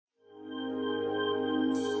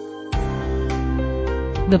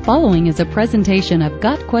The following is a presentation of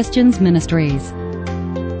Got Questions Ministries.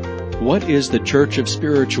 What is the Church of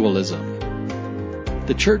Spiritualism?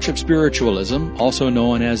 The Church of Spiritualism, also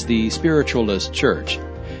known as the Spiritualist Church,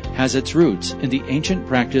 has its roots in the ancient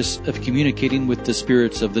practice of communicating with the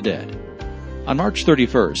spirits of the dead. On March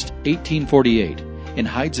 31st, 1848, in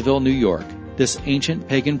Hydesville, New York, this ancient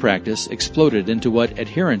pagan practice exploded into what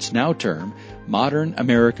adherents now term modern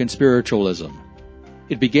American spiritualism.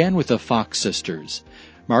 It began with the Fox sisters,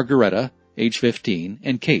 Margaretta, age 15,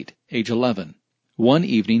 and Kate, age 11. One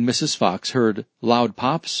evening, Mrs. Fox heard loud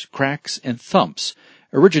pops, cracks, and thumps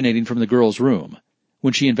originating from the girls' room.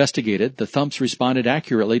 When she investigated, the thumps responded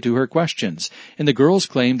accurately to her questions, and the girls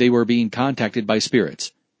claimed they were being contacted by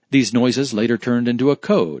spirits. These noises later turned into a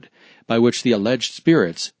code by which the alleged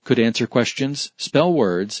spirits could answer questions, spell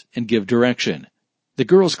words, and give direction. The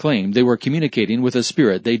girls claimed they were communicating with a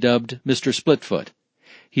spirit they dubbed Mr. Splitfoot.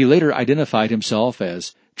 He later identified himself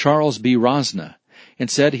as Charles B. Rosna and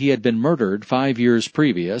said he had been murdered 5 years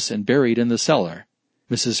previous and buried in the cellar.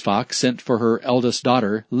 Mrs. Fox sent for her eldest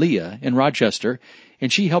daughter, Leah, in Rochester,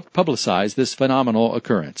 and she helped publicize this phenomenal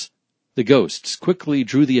occurrence. The ghosts quickly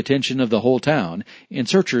drew the attention of the whole town, and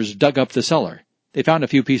searchers dug up the cellar. They found a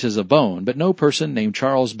few pieces of bone, but no person named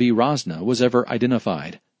Charles B. Rosna was ever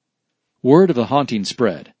identified. Word of the haunting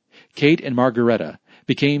spread. Kate and Margaretta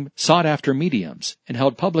became sought-after mediums and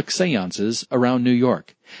held public seances around New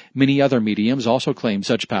York. Many other mediums also claimed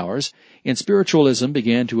such powers, and spiritualism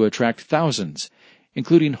began to attract thousands,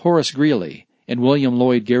 including Horace Greeley and William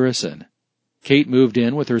Lloyd Garrison. Kate moved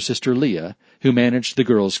in with her sister Leah, who managed the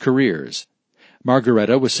girls' careers.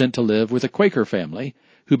 Margaretta was sent to live with a Quaker family,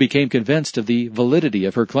 who became convinced of the validity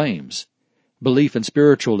of her claims. Belief in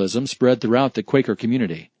spiritualism spread throughout the Quaker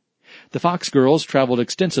community. The Fox girls traveled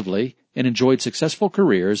extensively and enjoyed successful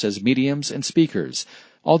careers as mediums and speakers,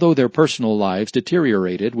 although their personal lives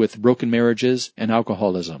deteriorated with broken marriages and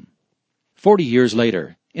alcoholism. 40 years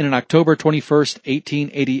later, in an October 21,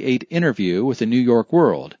 1888 interview with the New York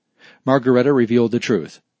World, Margaretta revealed the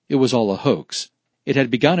truth. It was all a hoax. It had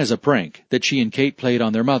begun as a prank that she and Kate played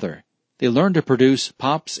on their mother. They learned to produce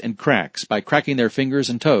pops and cracks by cracking their fingers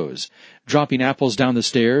and toes, dropping apples down the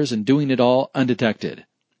stairs, and doing it all undetected.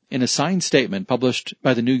 In a signed statement published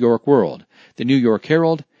by the New York World, the New York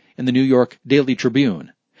Herald, and the New York Daily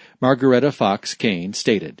Tribune, Margaretta Fox Kane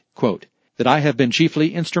stated, quote, that I have been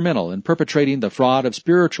chiefly instrumental in perpetrating the fraud of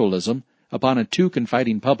spiritualism upon a too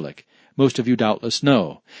confiding public. Most of you doubtless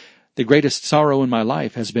know. The greatest sorrow in my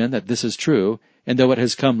life has been that this is true, and though it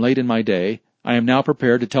has come late in my day, I am now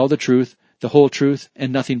prepared to tell the truth, the whole truth,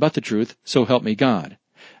 and nothing but the truth, so help me God.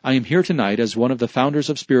 I am here tonight as one of the founders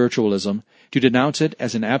of spiritualism to denounce it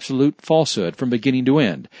as an absolute falsehood from beginning to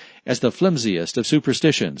end, as the flimsiest of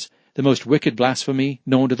superstitions, the most wicked blasphemy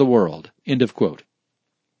known to the world. End of quote.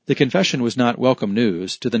 The confession was not welcome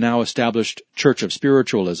news to the now established Church of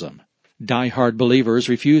Spiritualism. Die-hard believers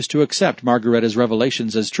refused to accept Margaretta's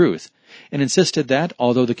revelations as truth, and insisted that,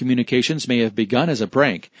 although the communications may have begun as a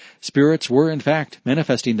prank, spirits were in fact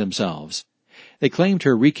manifesting themselves. They claimed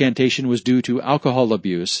her recantation was due to alcohol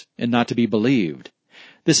abuse and not to be believed.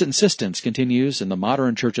 This insistence continues in the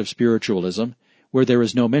modern Church of Spiritualism, where there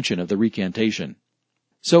is no mention of the recantation.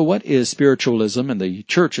 So what is spiritualism and the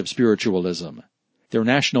Church of Spiritualism? Their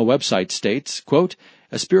national website states, quote,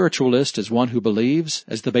 a spiritualist is one who believes,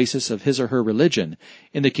 as the basis of his or her religion,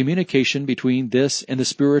 in the communication between this and the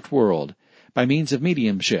spirit world, by means of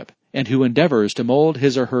mediumship, and who endeavors to mold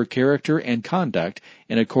his or her character and conduct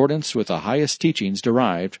in accordance with the highest teachings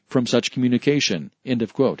derived from such communication. End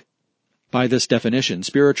of quote. By this definition,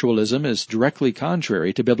 spiritualism is directly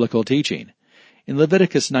contrary to biblical teaching. In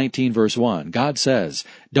Leviticus 19 verse 1, God says,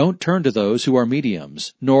 don't turn to those who are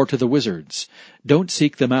mediums, nor to the wizards. Don't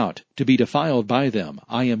seek them out, to be defiled by them.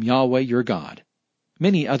 I am Yahweh your God.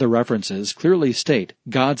 Many other references clearly state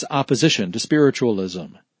God's opposition to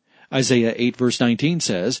spiritualism. Isaiah 8 verse 19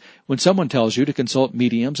 says, when someone tells you to consult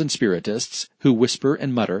mediums and spiritists, who whisper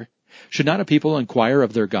and mutter, should not a people inquire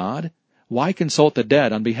of their God? Why consult the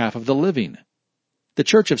dead on behalf of the living? The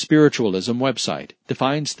Church of Spiritualism website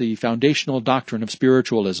defines the foundational doctrine of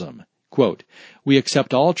spiritualism. Quote, we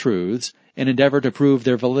accept all truths and endeavor to prove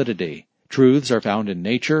their validity. Truths are found in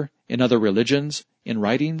nature, in other religions, in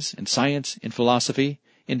writings, in science, in philosophy,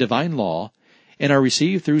 in divine law, and are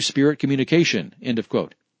received through spirit communication. End of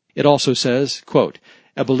quote. It also says, quote,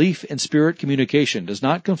 a belief in spirit communication does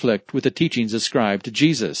not conflict with the teachings ascribed to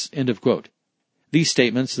Jesus. End of quote. These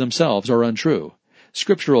statements themselves are untrue.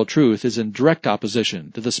 Scriptural truth is in direct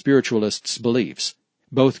opposition to the spiritualists' beliefs.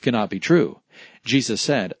 Both cannot be true. Jesus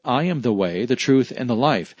said, I am the way, the truth, and the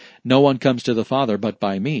life. No one comes to the Father but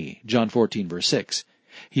by me. John 14, verse 6.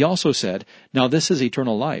 He also said, "Now this is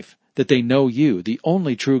eternal life, that they know you, the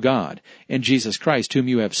only true God, and Jesus Christ whom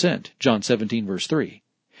you have sent." John 17, verse 3.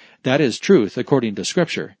 That is truth according to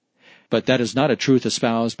Scripture. But that is not a truth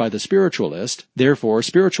espoused by the spiritualist. Therefore,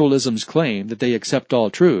 spiritualism's claim that they accept all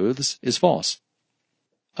truths is false.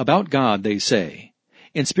 About God, they say,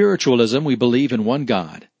 "In spiritualism we believe in one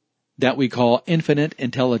God, that we call infinite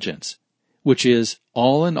intelligence, which is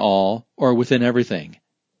all in all or within everything."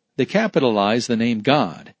 They capitalize the name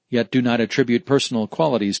God, yet do not attribute personal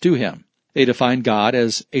qualities to Him. They define God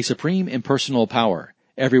as a supreme impersonal power,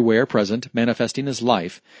 everywhere present, manifesting as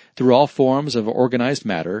life, through all forms of organized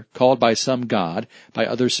matter, called by some God, by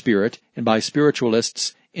others Spirit, and by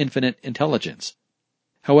spiritualists infinite intelligence.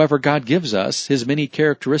 However, God gives us His many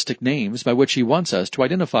characteristic names by which He wants us to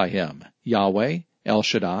identify Him: Yahweh, El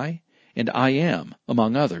Shaddai, and I Am,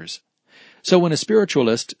 among others. So when a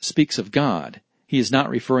spiritualist speaks of God, he is not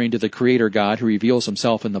referring to the Creator God who reveals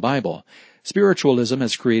Himself in the Bible. Spiritualism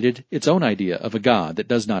has created its own idea of a God that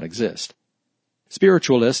does not exist.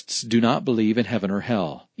 Spiritualists do not believe in heaven or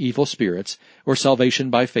hell, evil spirits, or salvation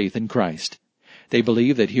by faith in Christ. They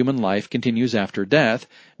believe that human life continues after death,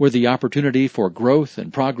 where the opportunity for growth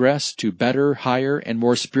and progress to better, higher, and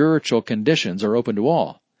more spiritual conditions are open to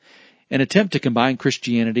all. An attempt to combine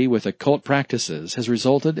Christianity with occult practices has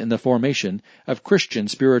resulted in the formation of Christian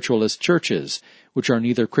spiritualist churches, which are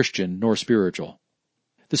neither Christian nor spiritual.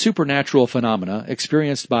 The supernatural phenomena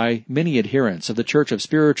experienced by many adherents of the Church of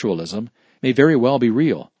Spiritualism may very well be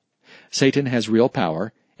real. Satan has real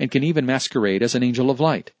power and can even masquerade as an angel of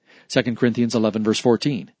light. 2 Corinthians 11, verse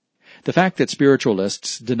 14. The fact that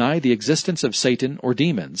spiritualists deny the existence of Satan or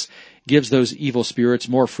demons gives those evil spirits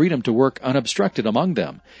more freedom to work unobstructed among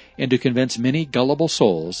them and to convince many gullible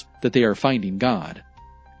souls that they are finding God.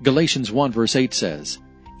 Galatians 1, verse 8 says,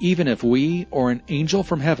 "Even if we or an angel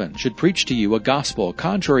from heaven should preach to you a gospel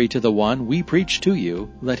contrary to the one we preach to you,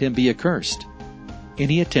 let him be accursed."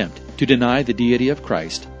 Any attempt to deny the deity of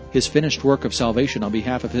Christ, His finished work of salvation on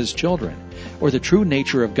behalf of His children, or the true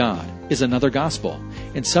nature of God, is another gospel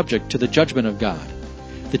and subject to the judgment of God.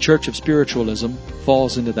 The Church of Spiritualism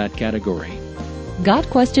falls into that category. God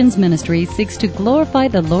Questions Ministry seeks to glorify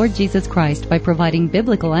the Lord Jesus Christ by providing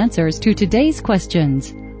biblical answers to today's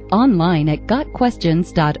questions. Online at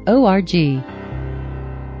gotquestions.org.